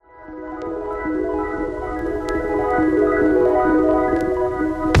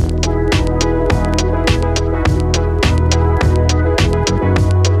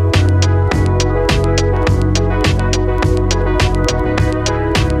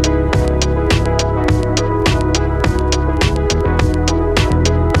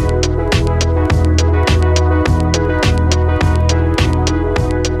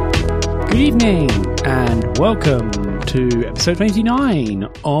welcome to episode 29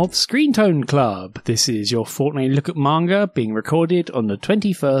 of Screen Tone Club. This is your fortnightly look at manga being recorded on the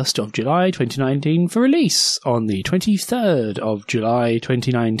 21st of July 2019 for release on the 23rd of July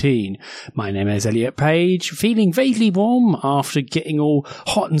 2019. My name is Elliot Page, feeling vaguely warm after getting all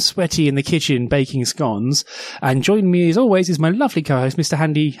hot and sweaty in the kitchen baking scones. And joining me as always is my lovely co-host, Mr.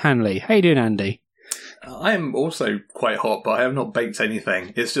 Andy Hanley. How you doing, Andy? I am also quite hot, but I have not baked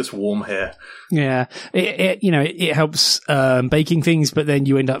anything. It's just warm here. Yeah, it helps baking things, but then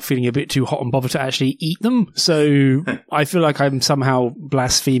you end up feeling a bit too hot and bothered to actually eat them. So I feel like I'm somehow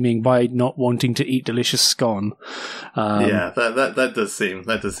blaspheming by not wanting to eat delicious scone. That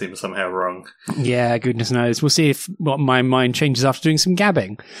does seem somehow wrong. Yeah, goodness knows. We'll see if what my mind changes after doing some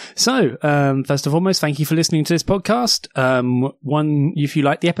gabbing. So first and foremost, thank you for listening to this podcast. If you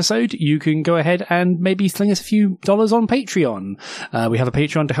like the episode, you can go ahead and maybe sling us a few dollars on Patreon. We have a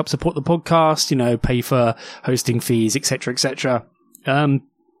Patreon to help support the podcast, pay for hosting fees, etc., etc.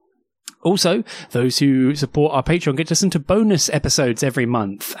 Also, those who support our Patreon get to listen to bonus episodes every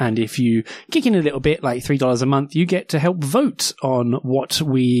month. And if you kick in a little bit, like $3 a month, you get to help vote on what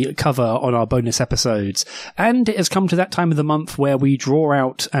we cover on our bonus episodes. And it has come to that time of the month where we draw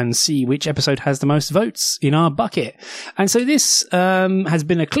out and see which episode has the most votes in our bucket. And so this has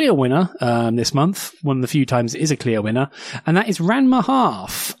been a clear winner this month, one of the few times it is a clear winner. And that is Ranma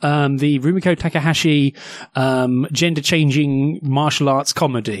Half, the Rumiko Takahashi gender-changing martial arts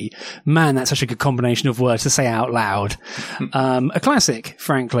comedy. Man, that's such a good combination of words to say out loud. A classic,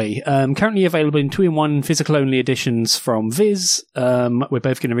 frankly. Currently available in 2-in-1 physical-only editions from Viz. We're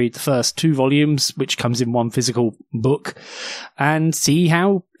both going to read the first 2 volumes, which comes in one physical book, and see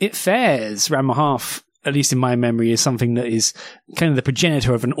how it fares. Ranma Half, at least in my memory, is something that is kind of the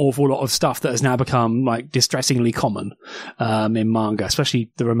progenitor of an awful lot of stuff that has now become distressingly common in manga, especially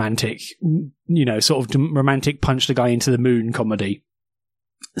the romantic, sort of romantic punch the guy into the moon comedy.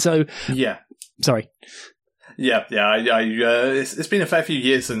 So, yeah. Sorry. Yeah. It's been a fair few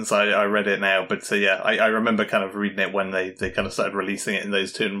years since I read it now, but I remember kind of reading it when they kind of started releasing it in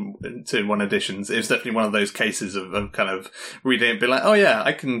those 2-in-1 editions. It was definitely one of those cases of kind of reading it and be like, oh yeah,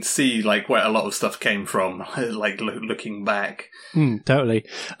 I can see where a lot of stuff came from, looking back. Totally.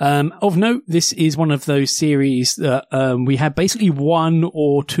 Of note, this is one of those series that we had basically 1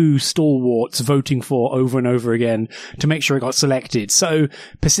 or 2 stalwarts voting for over and over again to make sure it got selected. So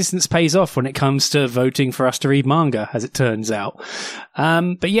persistence pays off when it comes to voting for us to read manga, as it turns out.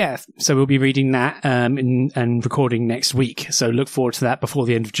 But yeah, so we'll be reading that and recording next week. So look forward to that before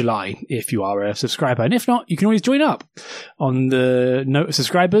the end of July if you are a subscriber. And if not, you can always join up. On the note of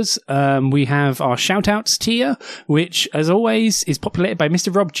subscribers, we have our shout-outs tier, which, as always, is populated by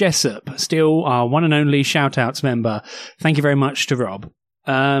Mr. Rob Jessup, still our one and only shout-outs member. Thank you very much to Rob.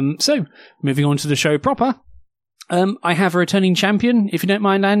 So, moving on to the show proper. I have a returning champion, if you don't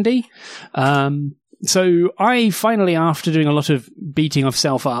mind, Andy. So I finally, after doing a lot of beating of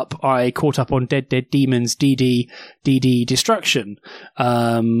self up, I caught up on Dead Demons DD Destruction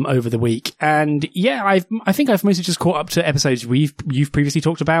over the week. And yeah, I think I've mostly just caught up to episodes you've previously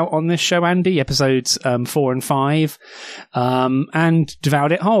talked about on this show, Andy, episodes 4 and 5, and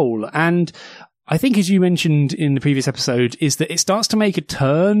devoured it whole. And I think, as you mentioned in the previous episode, is that it starts to make a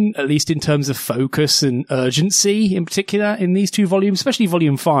turn, at least in terms of focus and urgency in particular in these 2 volumes, especially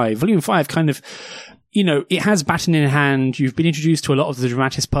Volume 5. Volume 5 kind of, it has baton in hand. You've been introduced to a lot of the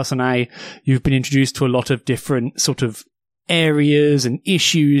dramatis personae. You've been introduced to a lot of different sort of areas and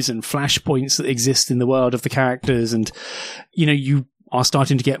issues and flashpoints that exist in the world of the characters. And, you are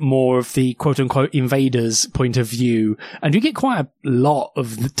starting to get more of the quote-unquote invaders' point of view. And you get quite a lot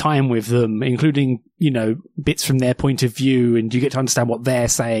of the time with them, including, bits from their point of view, and you get to understand what they're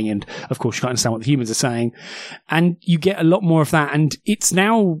saying, and of course you can't understand what the humans are saying. And you get a lot more of that, and it's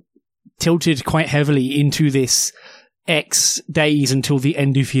now tilted quite heavily into this X days until the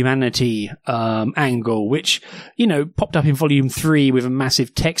end of humanity angle, which, popped up in Volume 3 with a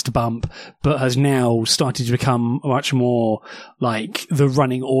massive text bump, but has now started to become much more like the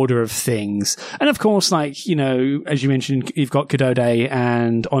running order of things. And of course, as you mentioned, you've got Kodode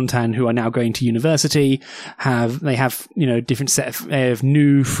and Ontan, who are now going to university. They have different set of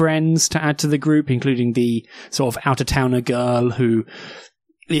new friends to add to the group, including the sort of out-of-towner girl who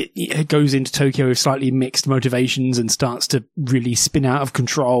it goes into Tokyo with slightly mixed motivations and starts to really spin out of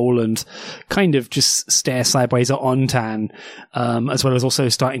control and kind of just stare sideways at Ontan, as well as also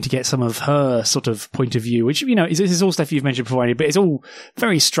starting to get some of her sort of point of view, which, this is all stuff you've mentioned before, but it's all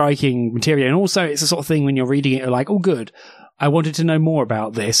very striking material. And also it's the sort of thing when you're reading it, you're like, oh, good. I wanted to know more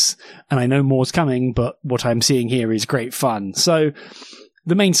about this, and I know more's coming, but what I'm seeing here is great fun. So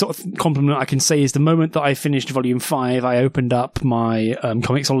the main sort of compliment I can say is the moment that I finished Volume 5, I opened up my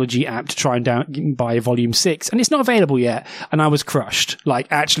Comixology app to try and buy Volume 6, and it's not available yet, and I was crushed. Like,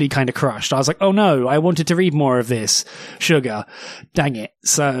 actually kind of crushed. I was like, oh no, I wanted to read more of this. Sugar. Dang it.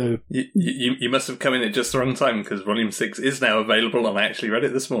 So... You must have come in at just the wrong time, because Volume 6 is now available, and I actually read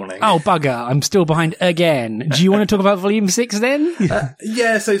it this morning. Oh, bugger. I'm still behind again. Do you want to talk about Volume 6 then?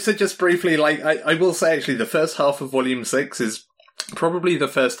 Yeah, so just briefly, like, I will say, actually, the first half of Volume 6 is probably the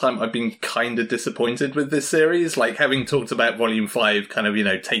first time I've been kind of disappointed with this series. Like, having talked about Volume 5 kind of,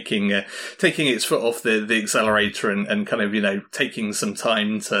 taking its foot off the accelerator and kind of, taking some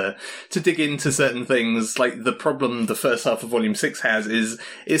time to dig into certain things. Like, the problem the first half of Volume 6 has is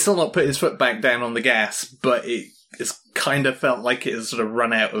it's still not put its foot back down on the gas, but it's kind of felt like it has sort of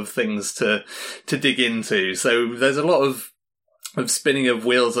run out of things to dig into. So there's a lot of spinning of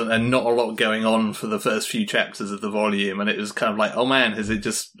wheels and not a lot going on for the first few chapters of the volume, and it was kind of like, oh man, has it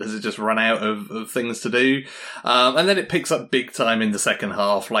just run out of things to do? And then it picks up big time in the second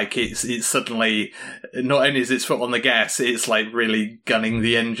half. Like, it's suddenly, not only is its foot on the gas, it's like really gunning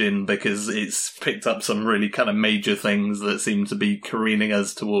the engine, because it's picked up some really kind of major things that seem to be careening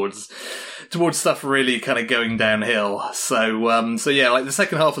us towards stuff really kind of going downhill. So yeah, like, the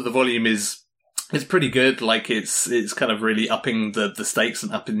second half of the volume is pretty good. Like, it's kind of really upping the stakes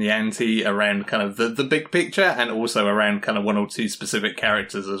and upping the ante around kind of the big picture, and also around kind of one or two specific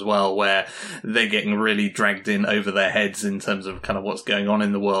characters as well, where they're getting really dragged in over their heads in terms of kind of what's going on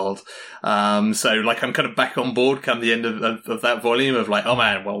in the world. So like, I'm kind of back on board come the end of that volume of like, oh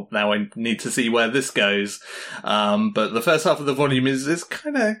man, well, now I need to see where this goes. But the first half of the volume is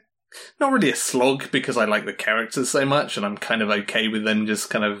kind of not really a slog, because I like the characters so much, and I'm kind of okay with them just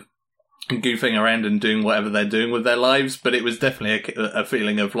kind of goofing around and doing whatever they're doing with their lives. But it was definitely a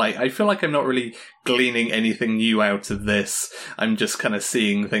feeling of like, I feel like I'm not really gleaning anything new out of this. I'm just kind of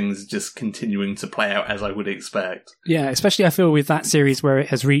seeing things just continuing to play out as I would expect. Yeah, especially I feel with that series where it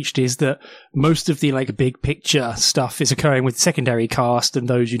has reached is that most of the like big picture stuff is occurring with secondary cast and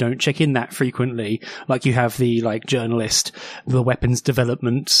those you don't check in that frequently. Like, you have the like journalist, the weapons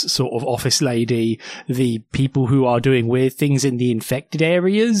development sort of office lady, the people who are doing weird things in the infected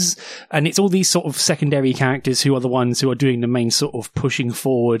areas, and it's all these sort of secondary characters who are the ones who are doing the main sort of pushing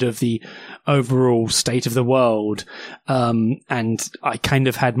forward of the overall state of the world. And I kind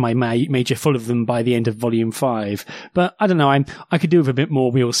of had my major full of them by the end of Volume 5. But I don't know, I could do with a bit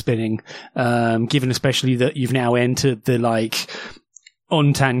more wheel spinning, given especially that you've now entered the like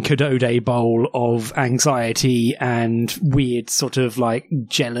Ontan Kodode bowl of anxiety and weird sort of like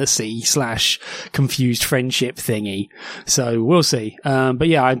jealousy / confused friendship thingy. So we'll see. But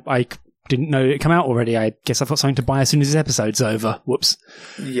yeah, I didn't know it come out already. I guess I've got something to buy as soon as this episode's over. Whoops.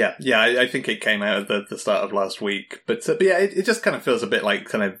 Yeah, I think it came out at the start of last week. But yeah, it just kind of feels a bit like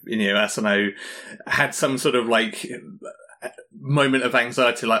kind of, Asano had some sort of like moment of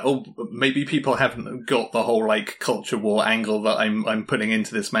anxiety, like, oh, maybe people haven't got the whole like culture war angle that I'm putting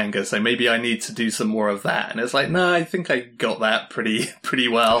into this manga, so maybe I need to do some more of that. And it's like, no, I think I got that pretty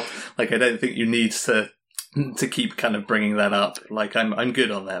well. Like, I don't think you need to keep kind of bringing that up. Like, I'm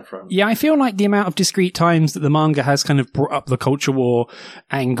good on that front. Yeah, I feel like the amount of discrete times that the manga has kind of brought up the culture war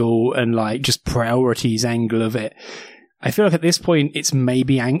angle and like just priorities angle of it, I feel like at this point it's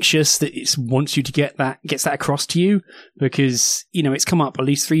maybe anxious that it wants you to gets that across to you, because, it's come up at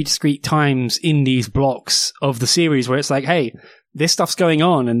least 3 discrete times in these blocks of the series where it's like, hey, this stuff's going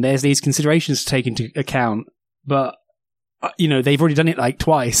on and there's these considerations to take into account. But they've already done it like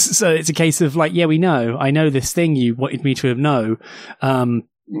twice. So it's a case of like, yeah, I know this thing you wanted me to know.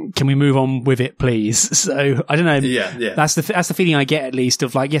 Can we move on with it, please? So I don't know. Yeah. That's the feeling I get, at least,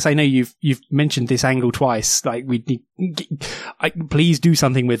 of like, yes, I know you've mentioned this angle twice. Like, please do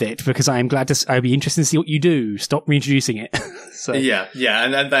something with it, because I'd be interested to see what you do. Stop reintroducing it. So yeah,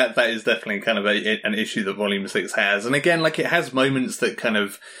 and that is definitely kind of an issue that Volume 6 has. And again, like, it has moments that kind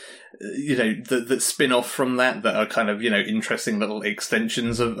of, that spin off from that are kind of, interesting little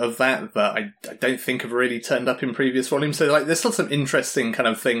extensions of that I don't think have really turned up in previous volumes. So like, there's still some interesting kind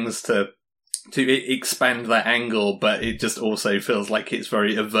of things to expand that angle, but it just also feels like it's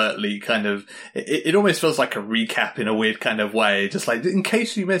very overtly kind of, it almost feels like a recap in a weird kind of way. Just like, in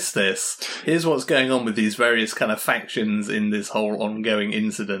case you missed this, here's what's going on with these various kind of factions in this whole ongoing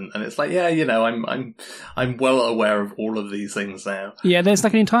incident. And it's like, yeah, I'm well aware of all of these things now. Yeah, there's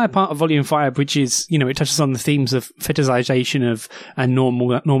like an entire part of Volume 5 which is, it touches on the themes of fetishization of and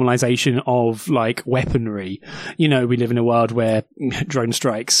normalization of like weaponry. We live in a world where drone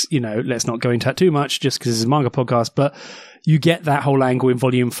strikes, let's not go into that too much just because it's a manga podcast, but you get that whole angle in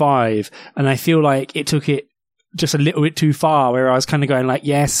Volume 5, and I feel like it took it just a little bit too far, where I was kind of going like,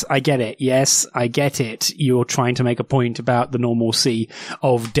 yes, I get it. Yes, I get it. You're trying to make a point about the normalcy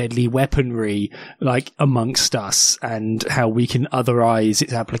of deadly weaponry, like amongst us, and how we can otherize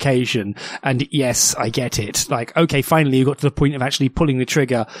its application. And yes, I get it. Like, okay, finally you got to the point of actually pulling the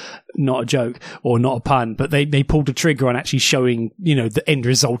trigger. Not a joke or not a pun, but they pulled the trigger on actually showing, the end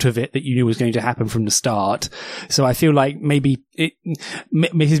result of it that you knew was going to happen from the start. So I feel like maybe it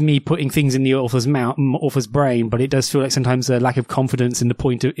is me putting things in the author's brain, but it does feel like sometimes a lack of confidence in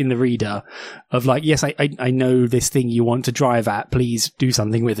the reader of like, yes, I know this thing you want to drive at, please do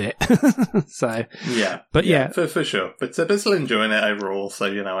something with it. So for sure, but still enjoying it overall. So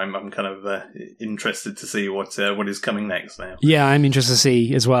I'm kind of interested to see what is coming next now. Yeah, I'm interested to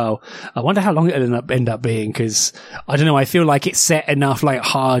see as well. I wonder how long it'll end up being, because I don't know, I feel like it's set enough like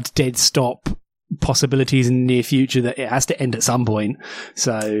hard dead stop possibilities in the near future that it has to end at some point.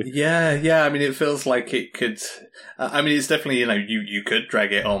 So yeah, I mean, it feels like it could. I mean, it's definitely you could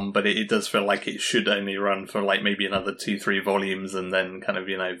drag it on, but it does feel like it should only run for like maybe another 2-3 volumes, and then kind of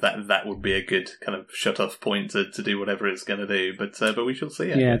that would be a good kind of shut off point to do whatever it's going to do. But we shall see.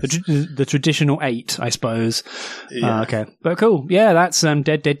 Yeah, the traditional 8, I suppose. Yeah. Okay, but cool. Yeah, that's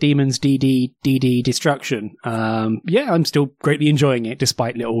Dead Demons DD Destruction. Yeah, I'm still greatly enjoying it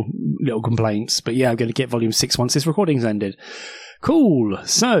despite little complaints. But yeah, I'm going to get volume 6 once this recording's ended. Cool.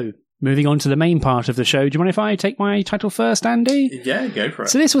 So, moving on to the main part of the show. Do you mind if I take my title first, Andy? Yeah, go for it.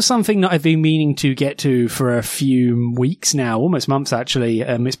 So this was something that I've been meaning to get to for a few weeks now, almost months actually.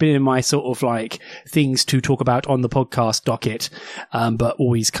 It's been in my sort of like things to talk about on the podcast docket, but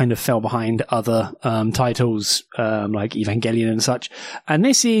always kind of fell behind other titles like Evangelion and such. And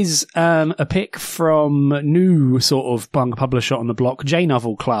this is a pick from new sort of publisher on the block,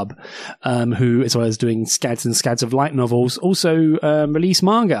 J-Novel Club, who, as well as doing scads and scads of light novels, also release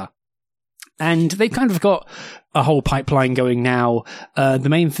manga. And they've kind of got a whole pipeline going now. The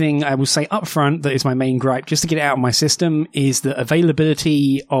main thing I will say up front that is my main gripe, just to get it out of my system, is the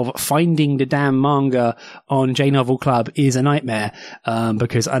availability of finding the damn manga on J-Novel Club is a nightmare.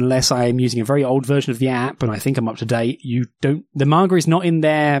 Because unless I'm using a very old version of the app, and I think I'm up to date, the manga is not in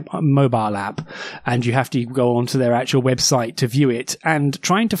their mobile app, and you have to go onto their actual website to view it. And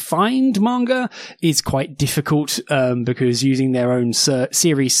trying to find manga is quite difficult, because using their own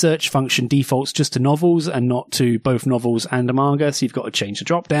series search function defaults just to novels and not to both novels and a manga, so you've got to change the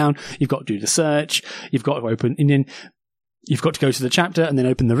drop down, you've got to do the search, you've got to open, and then you've got to go to the chapter and then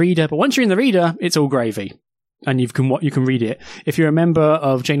open the reader. But once you're in the reader, it's all gravy. And you can read it. If you're a member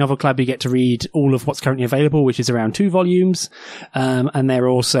of J-Novel Club, you get to read all of what's currently available, which is around 2 volumes. And they're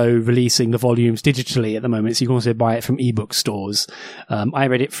also releasing the volumes digitally at the moment, so you can also buy it from ebook stores. I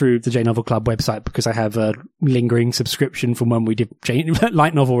read it through the J-Novel Club website because I have a lingering subscription from when we did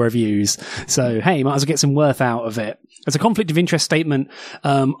light novel reviews. So, hey, might as well get some worth out of it. As a conflict of interest statement,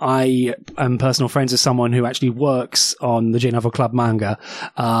 I am personal friends with someone who actually works on the J-Novel Club manga,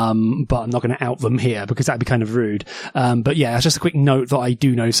 but I'm not going to out them here because that'd be kind of rude. But yeah, it's just a quick note that I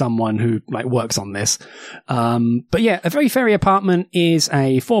do know someone who like works on this. But yeah, A Very Fairy Apartment is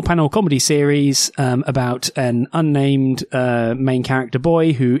a 4-panel comedy series about an unnamed main character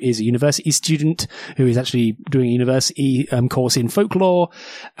boy who is a university student who is actually doing a university course in folklore,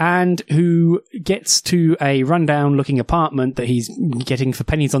 and who gets to a rundown looking apartment that he's getting for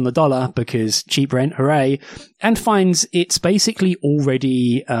pennies on the dollar because cheap rent, hooray, and finds it's basically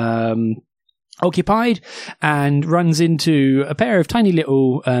already occupied, and runs into a pair of tiny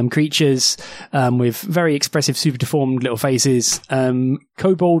little creatures with very expressive, super deformed little faces,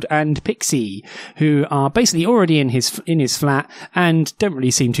 Kobold and Pixie, who are basically already in his flat and don't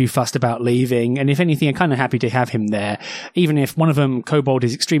really seem too fussed about leaving. And if anything, are kind of happy to have him there, even if one of them, Kobold,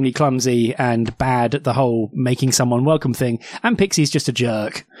 is extremely clumsy and bad at the whole making someone welcome thing, and Pixie's just a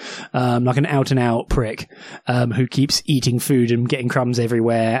jerk, like an out and out prick, who keeps eating food and getting crumbs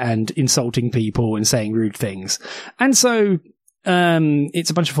everywhere and insulting people and saying rude things. And so it's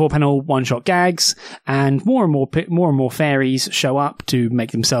a bunch of 4-panel one-shot gags, and more and more fairies show up to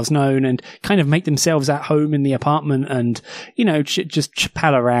make themselves known and kind of make themselves at home in the apartment, and just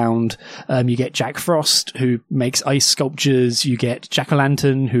pal around. You get Jack Frost, who makes ice sculptures. You get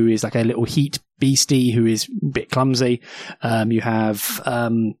Jack-o'-lantern, who is like a little heat beastie who is a bit clumsy. You have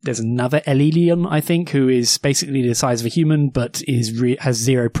there's another Elelion, I think, who is basically the size of a human but has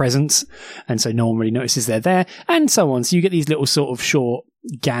zero presence, and so no one really notices they're there, and so on. So you get these little sort of short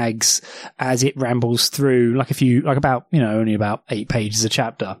gags as it rambles through, only about 8 pages a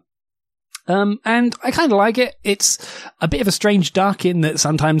chapter. And I kind of like it. It's a bit of a strange duck in that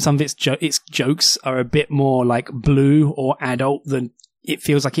sometimes some of its jokes are a bit more like blue or adult than it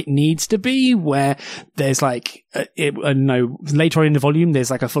feels like it needs to be, where there's like, later on in the volume, there's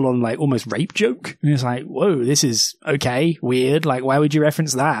like a full on like almost rape joke. And it's like, whoa, this is okay, weird. Like, why would you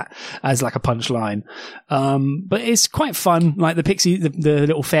reference that as like a punchline? But it's quite fun. Like the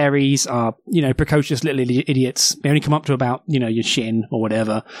little fairies are, precocious little idiots. They only come up to about, your shin or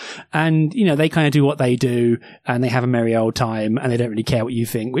whatever. And, they kind of do what they do and they have a merry old time and they don't really care what you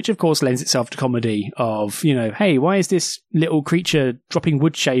think, which of course lends itself to comedy of, hey, why is this little creature dropping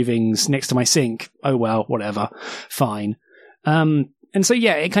wood shavings next to my sink? Oh, well, whatever. Fine. And so,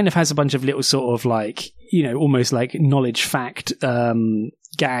 yeah, it kind of has a bunch of little sort of like, almost like knowledge fact,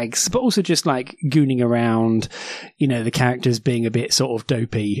 gags, but also just like gooning around, the characters being a bit sort of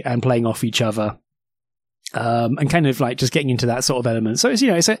dopey and playing off each other. And kind of like just getting into that sort of element. So it's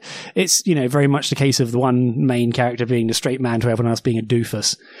very much the case of the one main character being the straight man to everyone else being a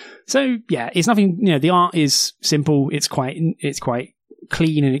doofus. So yeah, it's nothing, the art is simple. It's quite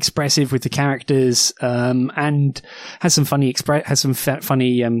clean and expressive with the characters, and has some funny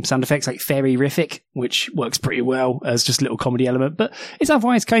sound effects like fairy-rific, which works pretty well as just a little comedy element. But it's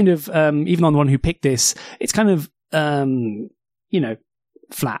otherwise kind of, even on the one who picked this, it's kind of,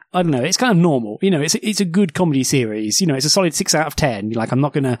 flat. I don't know. It's kind of normal. It's a good comedy series. It's a solid 6 out of 10. Like, I'm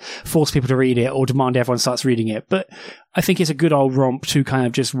not going to force people to read it or demand everyone starts reading it, but I think it's a good old romp to kind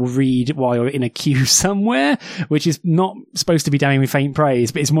of just read while you're in a queue somewhere, which is not supposed to be damning with faint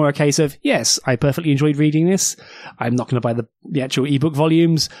praise, but it's more a case of, yes, I perfectly enjoyed reading this. I'm not going to buy the actual ebook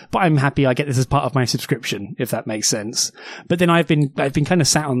volumes, but I'm happy I get this as part of my subscription, if that makes sense. But then I've been kind of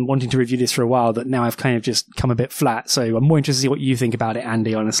sat on wanting to review this for a while, that now I've kind of just come a bit flat. So I'm more interested to see what you think about it,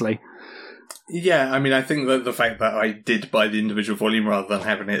 Andy, honestly. Yeah, I mean, I think that the fact that I did buy the individual volume rather than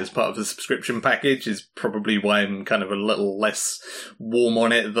having it as part of the subscription package is probably why I'm kind of a little less warm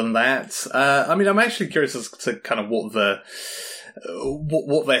on it than that. I mean, I'm actually curious as to kind of what the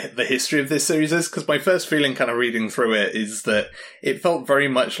history of this series is, because my first feeling kind of reading through it is that it felt very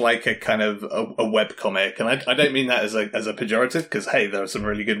much like a kind of a webcomic, and I don't mean that as a pejorative, because hey, there are some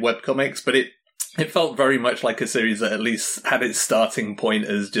really good webcomics, but it felt very much like a series that at least had its starting point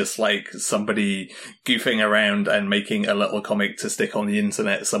as just like somebody goofing around and making a little comic to stick on the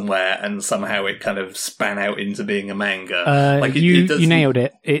internet somewhere, and somehow it kind of span out into being a manga. You nailed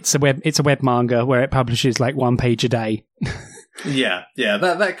it. It's a web manga where it publishes like 1 page a day. Yeah,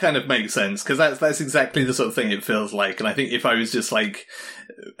 that kind of makes sense, because that's exactly the sort of thing it feels like. And I think if I was just like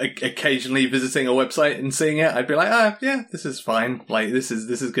occasionally visiting a website and seeing it, I'd be like, yeah, this is fine. Like, this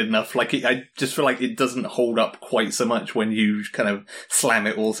is good enough. Like, I just feel like it doesn't hold up quite so much when you kind of slam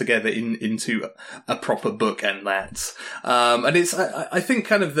it all together into a proper book and that. And it's, I think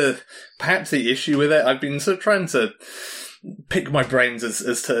kind of perhaps the issue with it, I've been sort of trying to pick my brains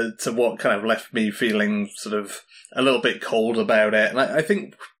as to what kind of left me feeling sort of a little bit cold about it. And I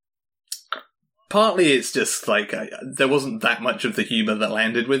think partly it's just like there wasn't that much of the humour that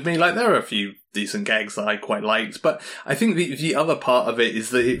landed with me. Like, there are a few decent gags that I quite liked, but I think the other part of it is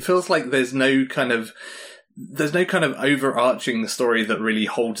that it feels like there's no kind of overarching story that really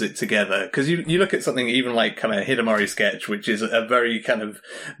holds it together. Because you look at something even like kind of Hidamari Sketch, which is a very kind of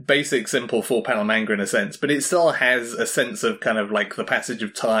basic, simple 4-panel manga in a sense, but it still has a sense of kind of like the passage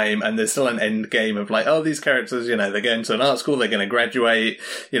of time, and there's still an end game of like, oh, these characters, they're going to an art school, they're going to graduate,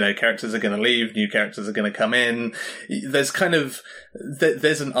 characters are going to leave, new characters are going to come in. There's kind of,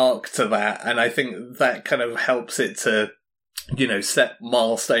 there's an arc to that, and I think that kind of helps it to set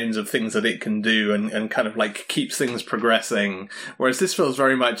milestones of things that it can do and kind of like keeps things progressing. Whereas this feels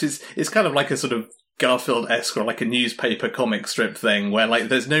very much, it's kind of like a sort of Garfield-esque or like a newspaper comic strip thing where like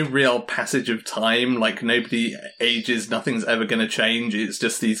there's no real passage of time, like nobody ages, nothing's ever going to change. It's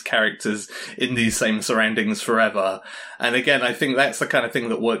just these characters in these same surroundings forever. And again, I think that's the kind of thing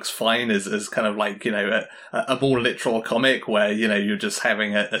that works fine as kind of like, a more literal comic where, you're just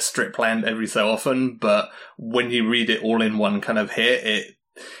having a strip land every so often. But when you read it all in one kind of hit,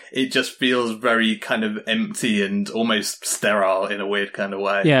 it just feels very kind of empty and almost sterile in a weird kind of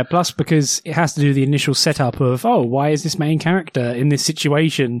way. Yeah, plus because it has to do the initial setup of, why is this main character in this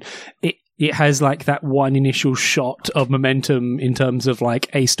situation? It has like that one initial shot of momentum in terms of like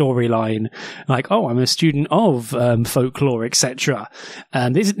a storyline, like, I'm a student of folklore, etc.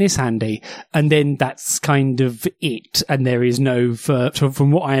 Isn't this handy? And then that's kind of it. And there is no,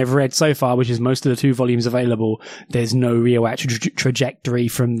 from what I have read so far, which is most of the 2 volumes available, there's no real actual trajectory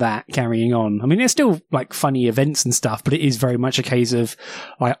from that carrying on. I mean, there's still like funny events and stuff, but it is very much a case of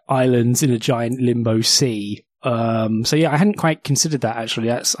like islands in a giant limbo sea. So yeah, I hadn't quite considered that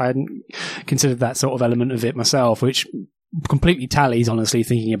actually. I hadn't considered that sort of element of it myself, which completely tallies, honestly,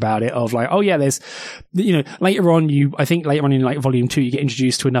 thinking about it, of like, oh yeah, there's, later on in like volume 2, you get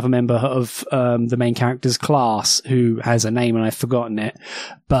introduced to another member of the main character's class who has a name and I've forgotten it,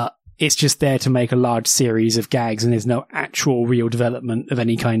 but it's just there to make a large series of gags, and there's no actual real development of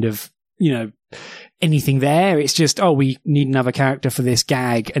any kind of, anything there. It's just, oh, we need another character for this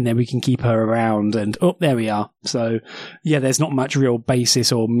gag, and then we can keep her around, and oh, there we are. So, yeah, there's not much real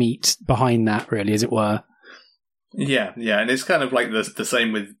basis or meat behind that, really, as it were. Yeah, and it's kind of like the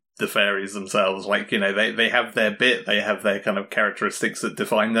same with the fairies themselves. Like, they have their bit, they have their kind of characteristics that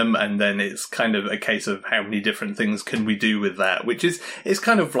define them, and then it's kind of a case of how many different things can we do with that, which is, it's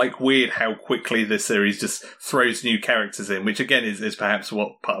kind of like weird how quickly this series just throws new characters in, which again is perhaps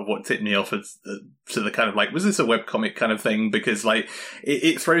part of what tipped me off to the kind of like, was this a webcomic kind of thing? Because like,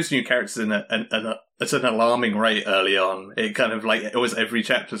 it throws new characters in at an alarming rate early on. It kind of like, it was every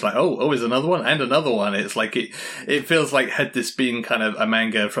chapter is like, oh, there's another one and another one. It's like, it feels like had this been kind of a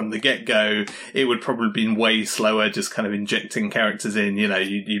manga from the get-go, it would probably been way slower, just kind of injecting characters in.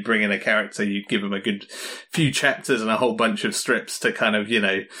 You bring in a character, you give them a good few chapters and a whole bunch of strips to kind of,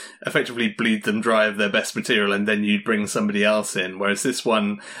 effectively bleed them dry of their best material, and then you'd bring somebody else in. Whereas this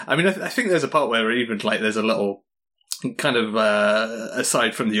one, I mean, I think there's a part where even like there's a little kind of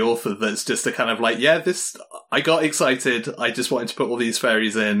aside from the author that's just a kind of like, yeah, I got excited, I just wanted to put all these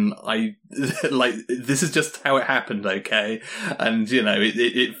fairies in, I like, this is just how it happened, okay? And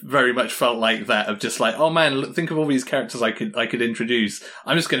it very much felt like that, of just like, oh man, think of all these characters I could introduce,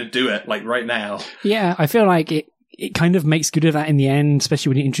 I'm just going to do it like right now. Yeah, I feel like it kind of makes good of that in the end, especially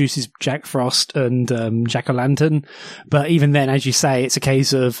when it introduces Jack Frost and Jack-o'-lantern. But even then, as you say, it's a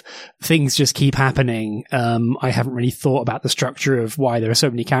case of things just keep happening. I haven't really thought about the structure of why there are so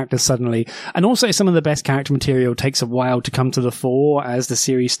many characters suddenly. And also some of the best character material takes a while to come to the fore as the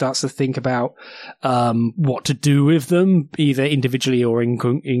series starts to think about what to do with them, either individually or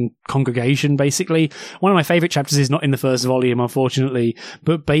in congregation, basically. One of my favorite chapters is not in the first volume, unfortunately,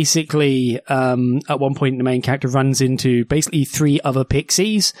 but basically at one point the main character runs into basically 3 other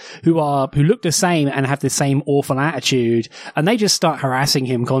pixies who look the same and have the same awful attitude, and they just start harassing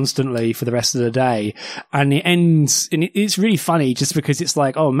him constantly for the rest of the day. And it ends, and it's really funny just because it's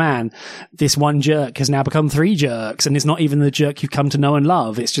like, oh man, this one jerk has now become 3 jerks, and it's not even the jerk you've come to know and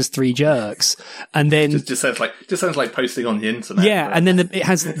love, it's just 3 jerks. And then just sounds like posting on the internet. Yeah, and then it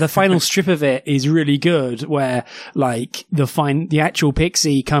has the final strip of it is really good, where like the actual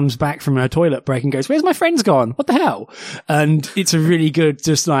pixie comes back from her toilet break and goes, "Where's my friends gone? What the hell?" And it's a really good,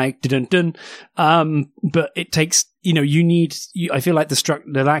 just like dun dun. But it takes, I feel like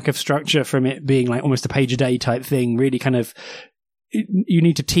the lack of structure from it being like almost a page a day type thing really kind of, you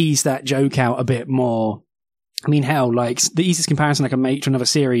need to tease that joke out a bit more. I mean, hell, like, the easiest comparison I can make to another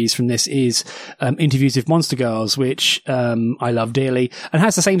series from this is Interviews with Monster Girls, which I love dearly, and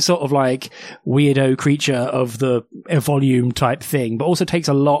has the same sort of, like, weirdo creature of the volume type thing, but also takes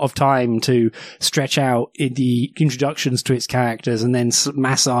a lot of time to stretch out in the introductions to its characters and then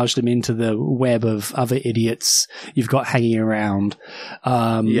massage them into the web of other idiots you've got hanging around.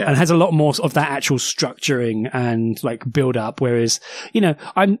 And has a lot more of that actual structuring and, like, build up, whereas, you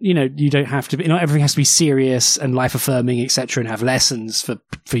don't have to be, not everything has to be serious and life-affirming, etc., and have lessons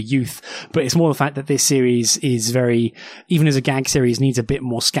for youth. But it's more the fact that this series is very, even as a gag series, needs a bit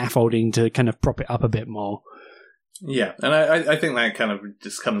more scaffolding to kind of prop it up a bit more. Yeah, and I think that kind of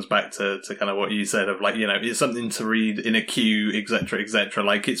just comes back to kind of what you said of like, it's something to read in a queue, etc., etc.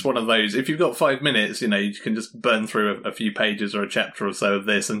 Like, it's one of those, if you've got 5 minutes, you can just burn through a few pages or a chapter or so of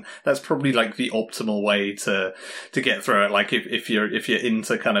this, and that's probably like the optimal way to get through it. Like, if you're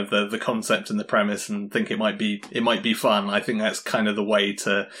into kind of the concept and the premise and think it might be fun, I think that's kind of the way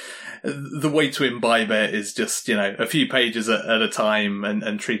to imbibe it, is just, a few pages at a time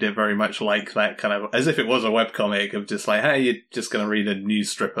and treat it very much like that, kind of as if it was a webcomic, of just like, hey, you're just going to read a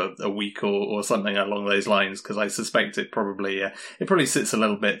news strip a week or something along those lines, because I suspect it probably sits a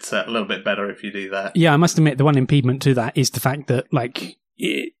little bit better if you do that. Yeah, I must admit the one impediment to that is the fact that, like,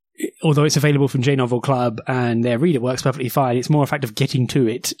 although it's available from J-Novel Club and their reader works perfectly fine, it's more a fact of getting to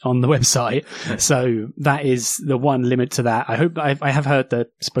it on the website. So that is the one limit to that. I have heard they're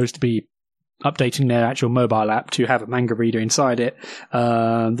supposed to be updating their actual mobile app to have a manga reader inside it.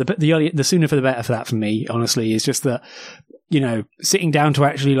 The sooner for the better for that for me, honestly. Is just that sitting down to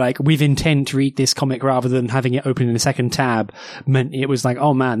actually with intent read this comic rather than having it open in a second tab meant it was like,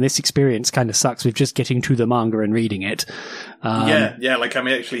 oh man, this experience kind of sucks with just getting to the manga and reading it. Yeah. Like, I'm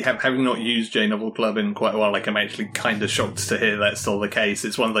actually having not used J Novel Club in quite a while. Like, I'm actually kind of shocked to hear that's still the case.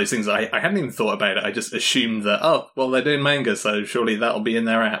 It's one of those things I hadn't even thought about it. I just assumed that, oh, well, they're doing manga, so surely that'll be in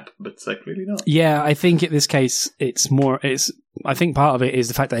their app, but clearly not. Yeah, I think in this case, I think part of it is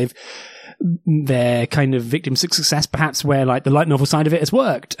the fact that they're kind of victims of success, perhaps, where the light novel side of it has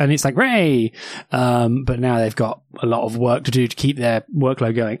worked, and it's like, hooray! But now they've got a lot of work to do to keep their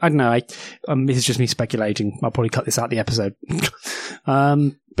workload going. I don't know. This is just me speculating. I'll probably cut this out of the episode.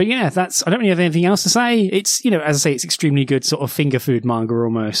 But yeah, I don't really have anything else to say. It's, as I say, it's extremely good sort of finger food manga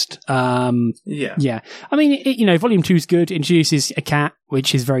almost. Yeah. I mean, Volume 2 is good. Introduces a cat,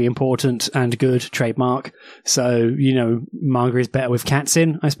 which is very important and good, trademark. So, manga is better with cats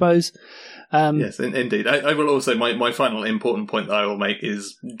in, I suppose. Yes, indeed. I will also, my final important point that I will make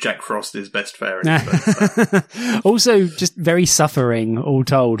is Jack Frost is best fairy. Also, just very suffering, all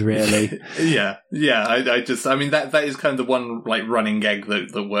told, really. Yeah. I mean, that is kind of the one, running gag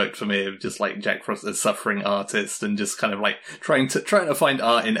that worked for me, of just, Jack Frost as suffering artist, and just kind of, trying to find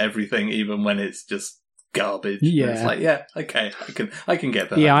art in everything, even when it's just garbage. Yeah. It's okay, I can get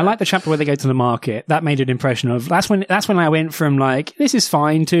that. Yeah, I like the chapter where they go to the market. That made an impression of, that's when I went from this is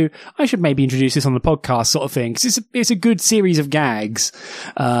fine to, I should maybe introduce this on the podcast sort of thing. 'Cause it's a good series of gags,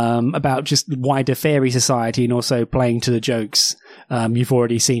 about just wider fairy society, and also playing to the jokes, you've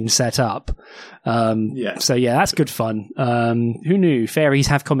already seen set up. So yeah, that's good fun. Who knew fairies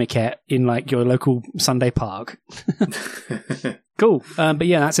have Comiket in your local Sunday park? Cool. But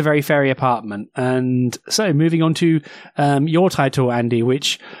yeah, that's a very fairy apartment. And so moving on to your title, Andy,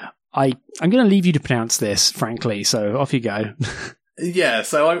 which I'm going to leave you to pronounce this, frankly. So off you go. Yeah,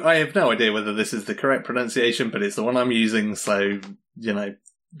 so I have no idea whether this is the correct pronunciation, but it's the one I'm using. So,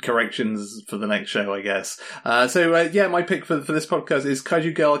 corrections for the next show, I guess. My pick for this podcast is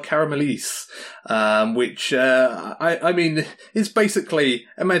Kaiju Girl Caramelisse, which, I mean, it's basically,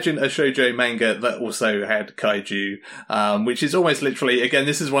 imagine a shoujo manga that also had kaiju, which is almost literally, again,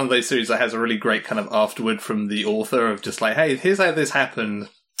 this is one of those series that has a really great kind of afterword from the author of just hey, here's how this happened.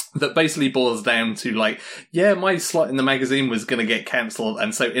 That basically boils down to my slot in the magazine was going to get cancelled,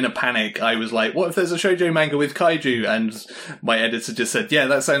 and so in a panic I was like, what if there's a shoujo manga with kaiju? And my editor just said, yeah,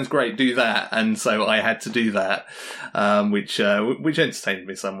 that sounds great, do that. And so I had to do that, which entertained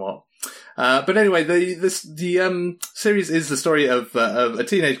me somewhat. But anyway, the series is the story of a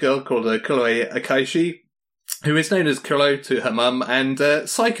teenage girl called Kuroe Akaishi, who is known as Kuro to her mum, and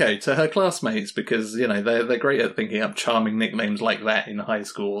Psycho to her classmates, because, they're great at thinking up charming nicknames like that in high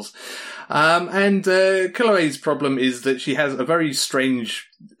schools. And Kuroe's problem is that she has a very strange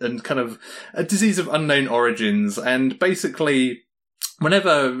and kind of a disease of unknown origins, and basically,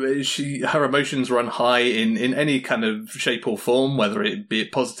 whenever her emotions run high in any kind of shape or form, whether it be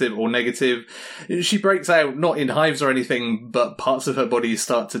positive or negative, she breaks out, not in hives or anything, but parts of her body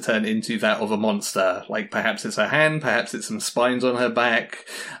start to turn into that of a monster. Perhaps it's her hand, perhaps it's some spines on her back.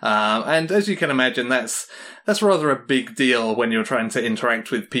 And as you can imagine, that's rather a big deal when you're trying to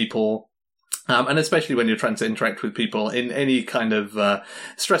interact with people. And especially when you're trying to interact with people in any kind of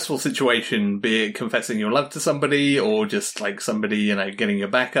stressful situation, be it confessing your love to somebody or just somebody, getting your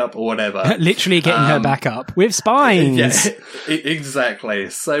back up or whatever. Literally getting her back up with spines. Yeah, exactly.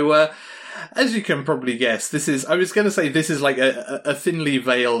 So, as you can probably guess, I was going to say this is a thinly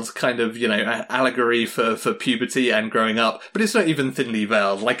veiled kind of, allegory for puberty and growing up, but it's not even thinly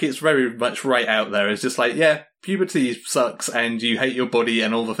veiled. It's very much right out there. It's just puberty sucks and you hate your body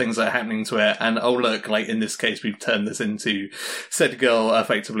and all the things that are happening to it. And oh, look, in this case, we've turned this into said girl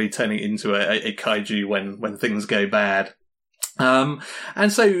effectively turning into a kaiju when things go bad.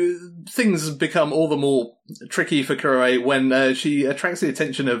 And so things become all the more tricky for Kuroe when she attracts the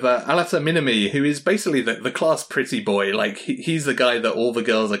attention of Arata Minami, who is basically the class pretty boy. He's the guy that all the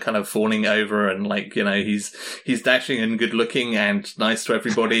girls are kind of fawning over, and he's dashing and good looking and nice to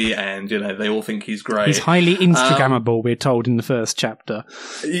everybody, and they all think he's great. He's highly Instagrammable, we're told in the first chapter.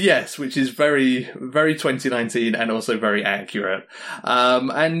 Yes, which is very, very 2019 and also very accurate.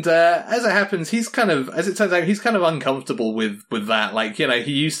 And as it happens, as it turns out, he's kind of uncomfortable with that.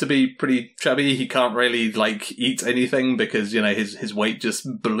 He used to be pretty chubby. He can't really eat anything because, his weight just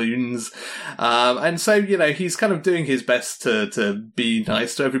balloons. And so, he's kind of doing his best to be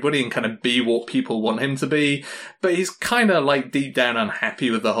nice to everybody and kind of be what people want him to be. But he's kind of deep down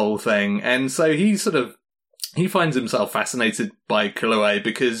unhappy with the whole thing. And so he finds himself fascinated by Kuroe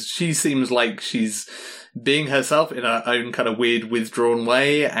because she seems like she's being herself in her own kind of weird, withdrawn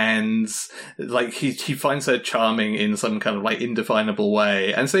way, and like he finds her charming in some kind of like indefinable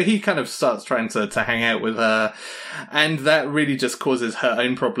way, and so he kind of starts trying to hang out with her, and that really just causes her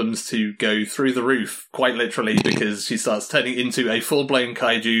own problems to go through the roof, quite literally, because she starts turning into a full-blown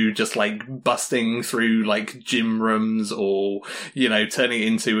kaiju, just like busting through like gym rooms, or turning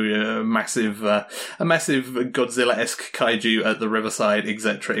into a massive Godzilla-esque kaiju at the riverside,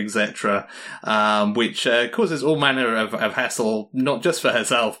 etc., etc., which causes all manner of hassle, not just for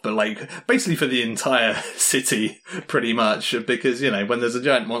herself, but like basically for the entire city, pretty much, because when there's a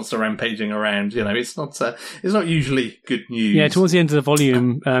giant monster rampaging around, it's not usually good news. Yeah, towards the end of the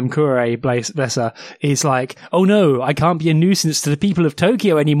volume, Kurei, bless her, is like, oh no, I can't be a nuisance to the people of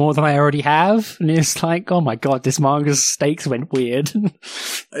Tokyo any more than I already have, and it's like, oh my god, this manga's stakes went weird.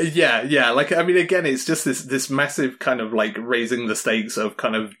 Yeah. Like, I mean, again, it's just this massive kind of like raising the stakes of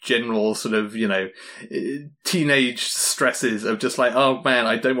kind of general sort of, teenage stresses of just like, oh man,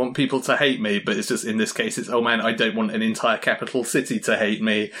 I don't want people to hate me. But it's just, in this case, it's, oh man, I don't want an entire capital city to hate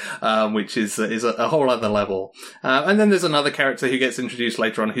me, which is a whole other level. And then there's another character who gets introduced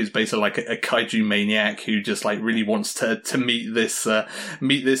later on who's basically like a kaiju maniac who just like really wants to meet this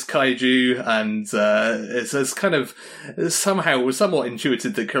kaiju, and it's kind of somewhat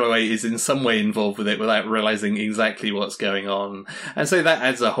intuited that Kurei is in some way involved with it without realizing exactly what's going on. And so that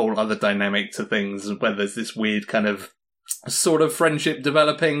adds a whole other dynamic to things, where there's this weird kind of sort of friendship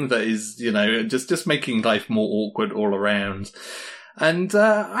developing that is, just making life more awkward all around. And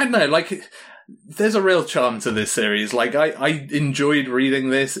I don't know, like, there's a real charm to this series. Like, I enjoyed reading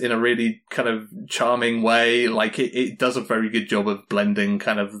this in a really kind of charming way. Like, it does a very good job of blending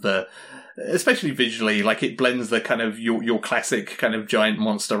kind of especially visually, like it blends the kind of your classic kind of giant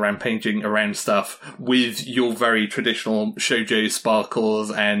monster rampaging around stuff with your very traditional shoujo sparkles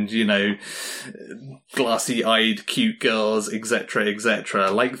and, glassy-eyed cute girls, etc.,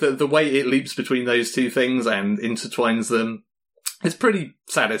 etc. Like the way it leaps between those two things and intertwines them, it's pretty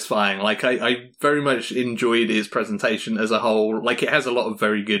satisfying. Like, I very much enjoyed its presentation as a whole. Like, it has a lot of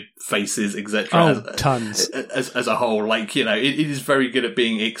very good faces, etc. Oh, tons. As a whole. Like, it is very good at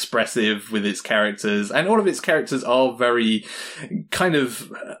being expressive with its characters. And all of its characters are very kind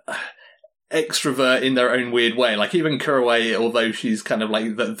of extrovert in their own weird way. Like, even Kurei, although she's kind of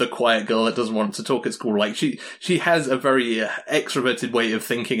like the quiet girl that doesn't want to talk at school, like she has a very extroverted way of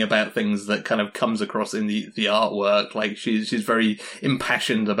thinking about things that kind of comes across in the artwork. Like, she's very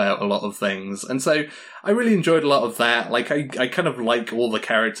impassioned about a lot of things. And so I really enjoyed a lot of that. Like, I kind of like all the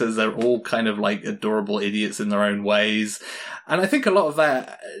characters. They're all kind of like adorable idiots in their own ways. And I think a lot of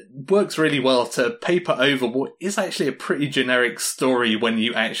that works really well to paper over what is actually a pretty generic story when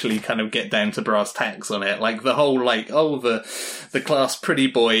you actually kind of get down to brass tacks on it. Like, the whole, like, oh, the class pretty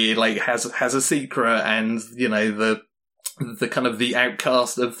boy, like, has a secret, and, the kind of the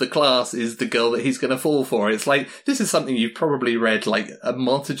outcast of the class is the girl that he's going to fall for. It's like, this is something you've probably read like a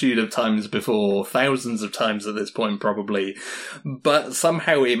multitude of times before, thousands of times at this point probably, but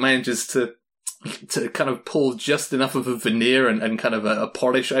somehow it manages to kind of pull just enough of a veneer and kind of a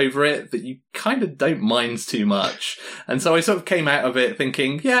polish over it that you kind of don't mind too much. And so I sort of came out of it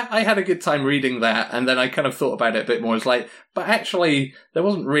thinking, yeah, I had a good time reading that. And then I kind of thought about it a bit more. It's like, but actually, there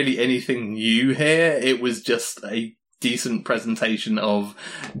wasn't really anything new here. It was just a decent presentation of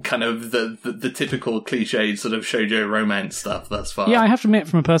kind of the typical cliched sort of shoujo romance stuff thus far. Yeah, I have to admit,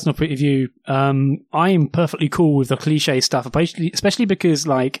 from a personal point of view, I'm perfectly cool with the cliche stuff, especially because,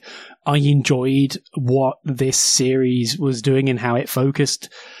 like, I enjoyed what this series was doing and how it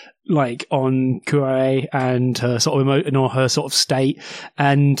focused, like, on Kurei and her sort of emotion or her sort of state.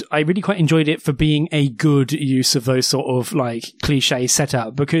 And I really quite enjoyed it for being a good use of those sort of like cliche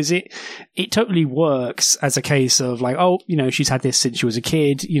setup, because it totally works as a case of like, oh, she's had this since she was a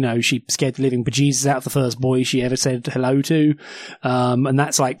kid. She scared the living bejesus out of the first boy she ever said hello to. And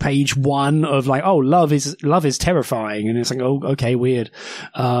that's like page 1 of like, oh, love is terrifying. And it's like, oh, okay, weird.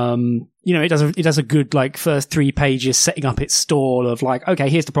 It does a good, like, first 3 pages setting up its stall of like, okay,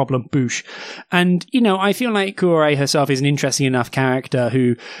 here's the problem, boosh. And, I feel like Kurei herself is an interesting enough character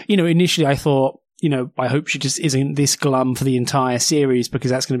who, initially I thought, I hope she just isn't this glum for the entire series, because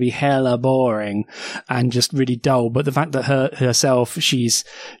that's going to be hella boring and just really dull. But the fact that herself, she's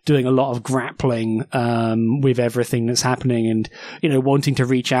doing a lot of grappling with everything that's happening, and, wanting to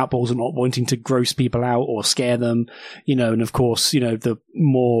reach out, but also not wanting to gross people out or scare them, and of course, the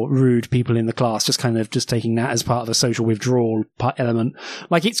more rude people in the class just kind of just taking that as part of the social withdrawal element.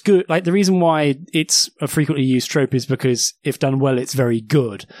 Like, it's good. Like, the reason why it's a frequently used trope is because if done well, it's very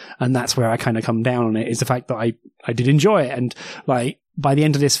good. And that's where I kind of come down on it, is the fact that I did enjoy it. And like, by the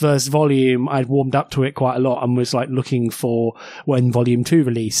end of this first volume, I'd warmed up to it quite a lot and was like looking for when volume 2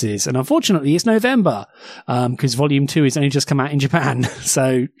 releases. And unfortunately, it's November, because volume 2 has only just come out in Japan.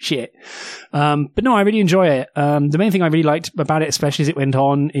 So shit. But no, I really enjoy it. The main thing I really liked about it, especially as it went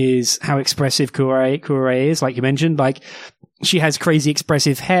on, is how expressive Kurore is, like you mentioned. Like, she has crazy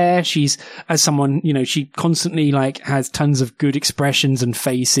expressive hair. She's, as someone, you know, she constantly like has tons of good expressions and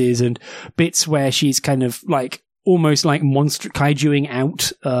faces and bits where she's kind of like almost like monster kaijuing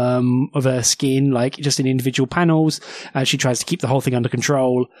out of her skin, like just in individual panels as she tries to keep the whole thing under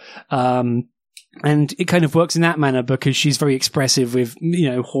control. And it kind of works in that manner because she's very expressive with, you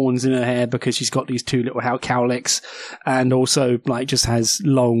know, horns in her hair because she's got these two little cowlicks, and also like just has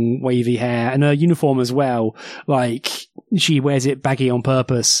long wavy hair, and her uniform as well. Like, she wears it baggy on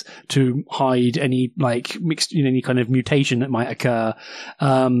purpose to hide any like mixed, you know, any kind of mutation that might occur.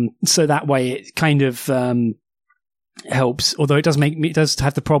 So that way it kind of, helps, although it does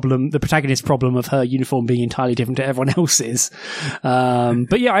have the protagonist problem of her uniform being entirely different to everyone else's.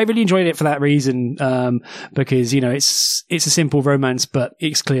 But yeah, I really enjoyed it for that reason, because, you know, it's a simple romance, but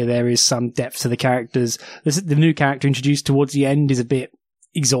it's clear there is some depth to the characters. The new character introduced towards the end is a bit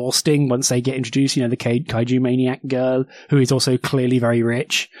exhausting once they get introduced, you know, the kaiju maniac girl, who is also clearly very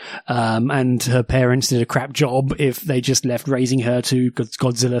rich, and her parents did a crap job if they just left raising her to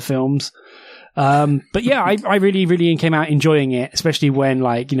Godzilla films. But yeah, I really, really came out enjoying it, especially when,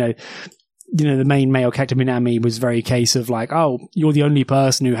 like, you know, the main male character Minami was very case of like, oh, you're the only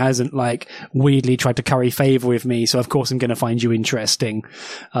person who hasn't like weirdly tried to curry favor with me, so of course I'm going to find you interesting.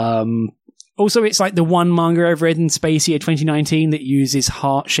 Also, it's like the one manga I've read in Space Year 2019 that uses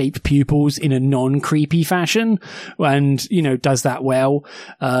heart-shaped pupils in a non-creepy fashion, and, you know, does that well.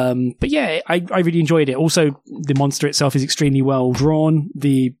 But yeah, I really enjoyed it. Also, the monster itself is extremely well drawn.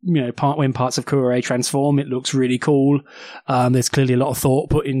 The, you know, when parts of Kurore transform, it looks really cool. There's clearly a lot of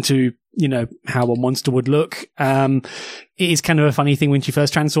thought put into, you know, how a monster would look. It is kind of a funny thing when she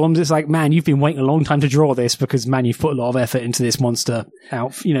first transforms. It's like, man, you've been waiting a long time to draw this because, man, you've put a lot of effort into this monster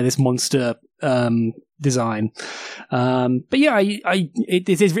this monster design. But yeah,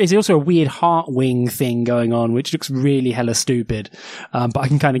 it's also a weird heart wing thing going on, which looks really hella stupid. But I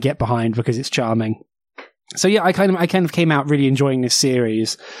can kind of get behind because it's charming. So yeah, I kind of came out really enjoying this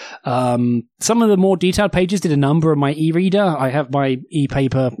series. Some of the more detailed pages did a number on my e-reader. I have my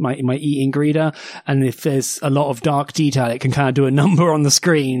e-paper, my e-ink reader, and if there's a lot of dark detail, it can kind of do a number on the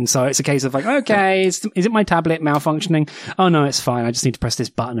screen. So it's a case of like, okay, is it my tablet malfunctioning? Oh no, it's fine. I just need to press this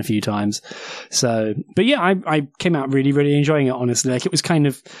button a few times. So, but yeah, I came out really, really enjoying it, honestly. Like, it was kind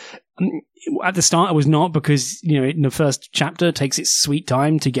of, at the start I was not, because, you know, in the first chapter it takes its sweet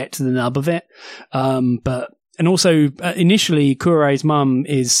time to get to the nub of it. And also, initially, Kurore's mum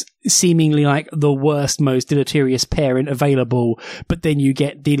is seemingly like the worst, most deleterious parent available, but then you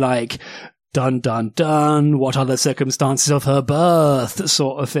get the like, dun dun dun, what are the circumstances of her birth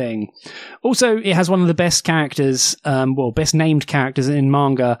sort of thing. Also, it has one of the best characters, best named characters in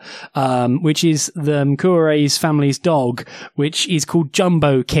manga, which is Kurore's family's dog, which is called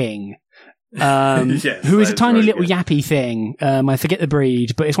Jumbo King. Yes, who is a tiny little good. yappy thing. I forget the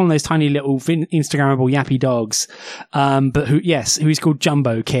breed, but it's one of those tiny little Instagrammable yappy dogs. But who's called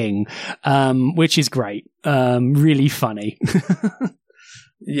Jumbo King, which is great. Really funny.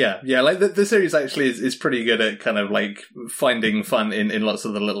 Yeah, like the series actually is pretty good at kind of like finding fun in lots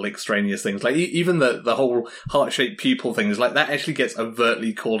of the little extraneous things. Like even the whole heart-shaped pupil thing is like, that actually gets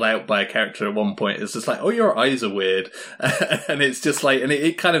overtly called out by a character at one point. It's just like, oh, your eyes are weird. And it's just like, and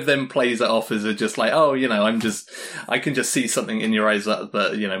it kind of then plays it off as a just like, oh, you know, I can just see something in your eyes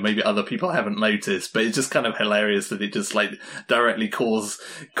that, you know, maybe other people haven't noticed. But it's just kind of hilarious that it just like directly calls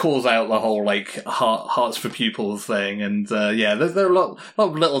out the whole like hearts for pupils thing. And yeah, there are a lot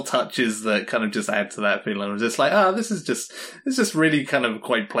of little touches that kind of just add to that feeling. I'm just like, this is just really kind of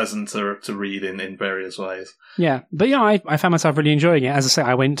quite pleasant to read in various ways. Yeah, but yeah, I found myself really enjoying it. As I say,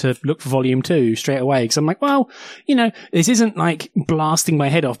 I went to look for volume 2 straight away because I'm like, well, you know, this isn't like blasting my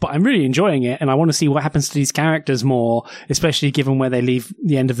head off, but I'm really enjoying it, and I want to see what happens to these characters more, especially given where they leave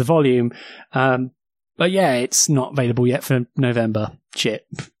the end of the volume. But yeah, it's not available yet for November. Shit.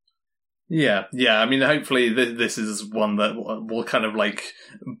 Yeah. I mean, hopefully this is one that will kind of like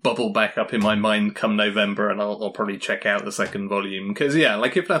bubble back up in my mind come November, and I'll probably check out the second volume. Because yeah,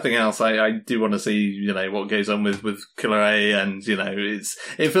 like if nothing else, I do want to see, you know, what goes on with Kurore, and you know,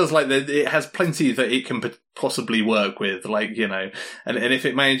 it feels like that it has plenty that it can possibly work with, like, you know, and if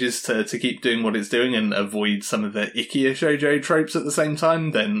it manages to keep doing what it's doing and avoid some of the ickier shoujo tropes at the same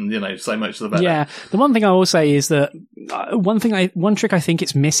time, then, you know, so much the better. Yeah, the one thing I will say is that one trick I think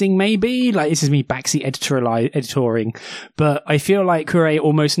it's missing, maybe, like, this is me backseat editoring, but I feel like Kure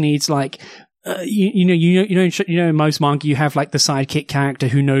almost needs, like, you know, in most manga you have like the sidekick character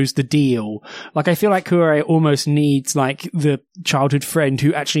who knows the deal. Like, I feel like Kure almost needs like the childhood friend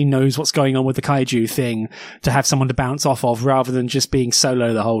who actually knows what's going on with the kaiju thing to have someone to bounce off of, rather than just being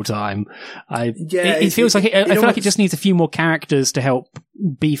solo the whole time. It feels like I feel like it just needs a few more characters to help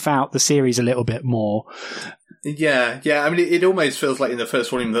beef out the series a little bit more. Yeah. I mean, it almost feels like in the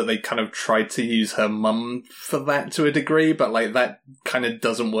first volume that they kind of tried to use her mum for that to a degree, but like that kind of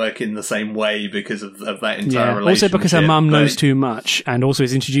doesn't work in the same way because of that entire relationship. Also because her mum knows too much and also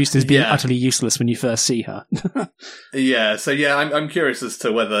is introduced as being utterly useless when you first see her. So I'm curious as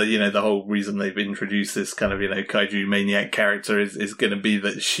to whether, you know, the whole reason they've introduced this kind of, you know, kaiju maniac character is going to be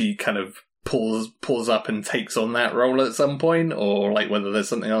that she kind of pulls up and takes on that role at some point, or like whether there's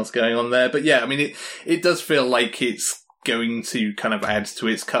something else going on there. But yeah, I mean, it does feel like it's going to kind of add to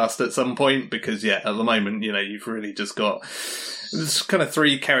its cast at some point, because at the moment, you know, you've really just got there's kind of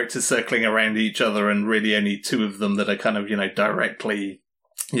three characters circling around each other, and really only two of them that are kind of, you know, directly,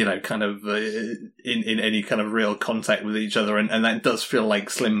 you know, kind of in any kind of real contact with each other, and that does feel like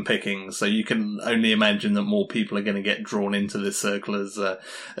slim pickings. So you can only imagine that more people are going to get drawn into this circle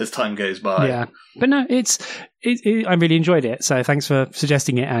as time goes by. Yeah, but no, I really enjoyed it. So thanks for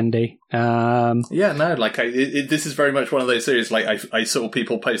suggesting it, Andy. This is very much one of those series. Like I saw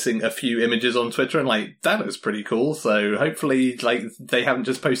people posting a few images on Twitter, and like that looks pretty cool. So hopefully, like they haven't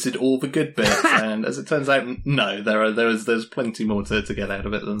just posted all the good bits. And as it turns out, no, there's plenty more to get out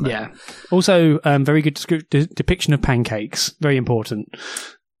of it than that. Yeah. Also, very good depiction of pancakes. Very important.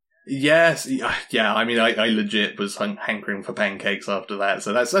 Yes, yeah. I mean, I legit was hankering for pancakes after that.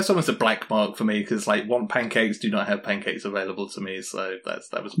 So that's almost a black mark for me, because like want pancakes, do not have pancakes available to me. So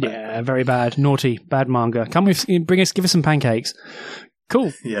that was bad. Yeah, very bad, naughty, bad manga. Give us some pancakes.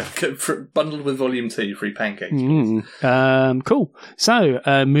 Cool. Yeah, bundled with Volume 2, free pancakes. Cool. So,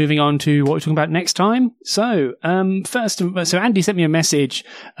 moving on to what we're talking about next time. So, so Andy sent me a message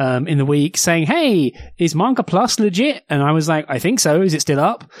in the week saying, "Hey, is Manga Plus legit?" And I was like, "I think so. Is it still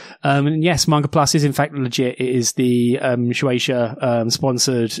up?" And yes, Manga Plus is in fact legit. It is the Shueisha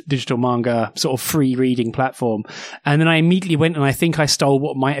sponsored digital manga sort of free reading platform. And then I immediately went and I think I stole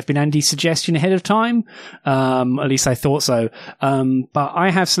what might have been Andy's suggestion ahead of time. At least I thought so. But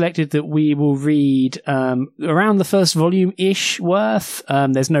I have selected that we will read around the first volume-ish worth.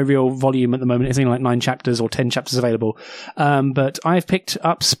 There's no real volume at the moment. It's only like 9 chapters or 10 chapters available. But I've picked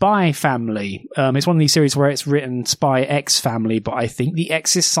up Spy Family. It's one of these series where it's written Spy X Family, but I think the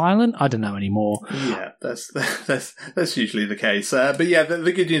X is silent. I don't know anymore. Yeah, that's usually the case. But yeah,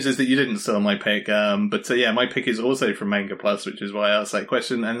 the good news is that you didn't steal my pick. But my pick is also from Manga Plus, which is why I asked that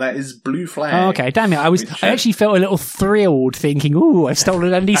question, and that is Blue Flag. Oh, okay, damn it. I actually felt a little thrilled thinking, ooh, I've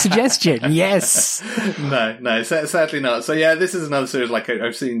stolen Andy's suggestion. Yes. No, sadly not. So yeah, this is another series like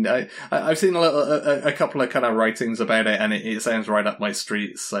I've seen a couple of kind of writings about it, and it sounds right up my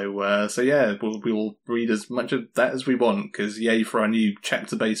street. So yeah, we'll read as much of that as we want, because yay for our new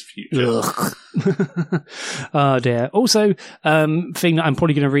chapter-based future. Oh dear. Also, thing that I'm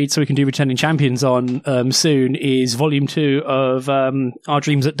probably going to read so we can do Returning Champions on soon is Volume 2 of Our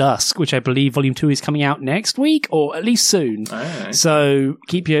Dreams at Dusk, which I believe Volume 2 is coming out next week, or at least soon. Right. So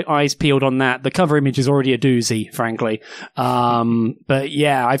keep your eyes peeled on that. The cover image is already a doozy, frankly. But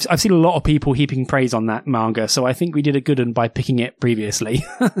yeah, I've seen a lot of people heaping praise on that manga, so I think we did a good one by picking it previously.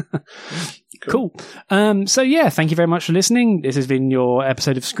 Cool. So yeah, thank you very much for listening. This has been your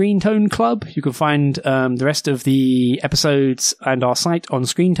episode of Screen Tone Club. You can find the rest of the episodes and our site on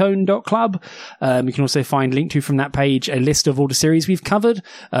screentone.club. You can also find, linked to from that page, a list of all the series we've covered.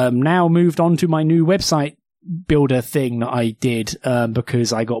 Now moved on to my new website builder thing that I did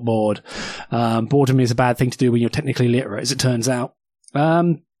because I got bored. Boredom is a bad thing to do when you're technically literate, as it turns out.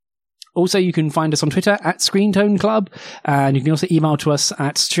 Also, you can find us on Twitter at Screentone Club, and you can also email to us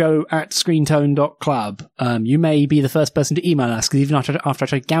at show@screentone.club. You may be the first person to email us, because even after I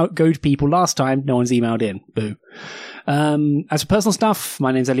tried to goad people last time, no one's emailed in. Boo. As for personal stuff,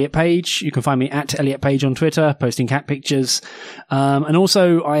 my name's Elliot Page. You can find me at Elliot Page on Twitter, posting cat pictures. And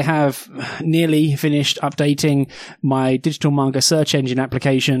also I have nearly finished updating my digital manga search engine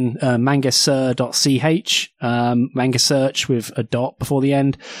application, mangasur.ch, manga search with a dot before the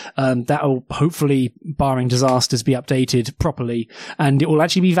end. That'll hopefully, barring disasters, be updated properly, and it will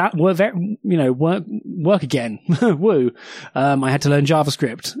actually be work again. Woo. I had to learn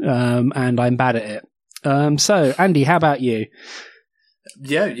JavaScript, and I'm bad at it. So, Andy, how about you?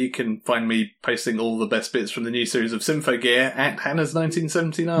 Yeah, you can find me posting all the best bits from the new series of Symphogear at Hannah's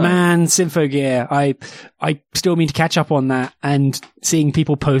 1979. Man, Symphogear. I still mean to catch up on that, and seeing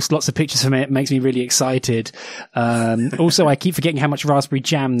people post lots of pictures from it makes me really excited. Also, I keep forgetting how much raspberry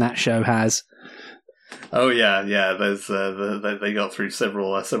jam that show has. Oh yeah. There's they got through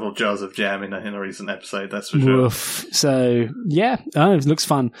several jars of jam in a recent episode. That's for sure. Woof. So yeah, it looks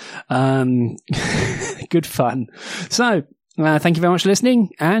fun. Good fun. So thank you very much for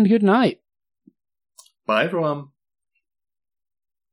listening, and good night. Bye everyone.